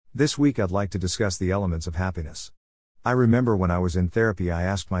This week I'd like to discuss the elements of happiness. I remember when I was in therapy I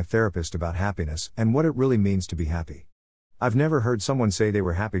asked my therapist about happiness and what it really means to be happy. I've never heard someone say they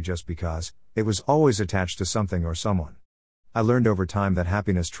were happy just because. It was always attached to something or someone. I learned over time that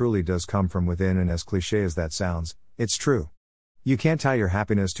happiness truly does come from within, and as cliché as that sounds, it's true. You can't tie your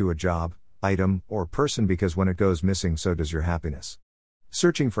happiness to a job, item, or person, because when it goes missing so does your happiness.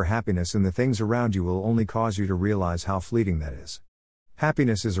 Searching for happiness in the things around you will only cause you to realize how fleeting that is.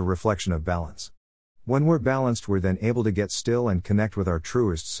 Happiness is a reflection of balance. When we're balanced, we're then able to get still and connect with our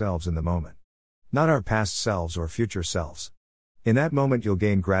truest selves in the moment. Not our past selves or future selves. In that moment you'll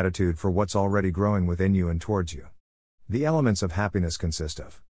gain gratitude for what's already growing within you and towards you. The elements of happiness consist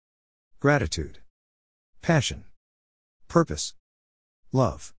of gratitude, passion, purpose,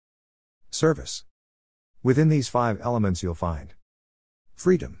 love, service. Within these 5 elements you'll find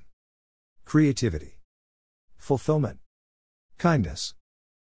freedom, creativity, fulfillment, kindness,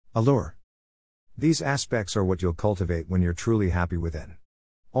 allure. These aspects are what you'll cultivate when you're truly happy within.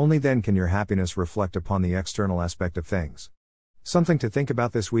 Only then can your happiness reflect upon the external aspect of things. Something to think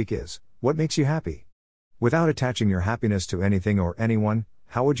about this week is, what makes you happy? Without attaching your happiness to anything or anyone,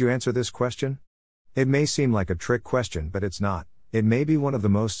 how would you answer this question? It may seem like a trick question, but it's not. It may be one of the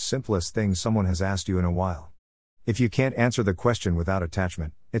most simplest things someone has asked you in a while. If you can't answer the question without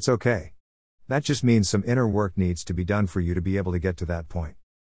attachment, it's okay. That just means some inner work needs to be done for you to be able to get to that point.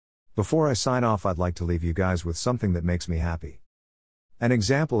 Before I sign off, I'd like to leave you guys with something that makes me happy. An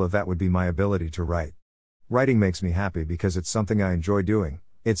example of that would be my ability to write. Writing makes me happy because it's something I enjoy doing,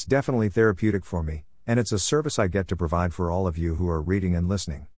 it's definitely therapeutic for me, and it's a service I get to provide for all of you who are reading and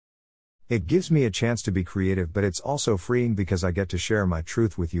listening. It gives me a chance to be creative, but it's also freeing because I get to share my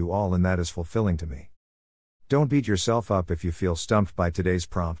truth with you all, and that is fulfilling to me. Don't beat yourself up if you feel stumped by today's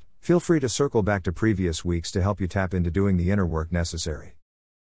prompt. Feel free to circle back to previous weeks to help you tap into doing the inner work necessary.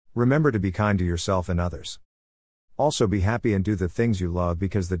 Remember to be kind to yourself and others. Also be happy and do the things you love,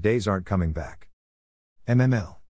 because the days aren't coming back. MML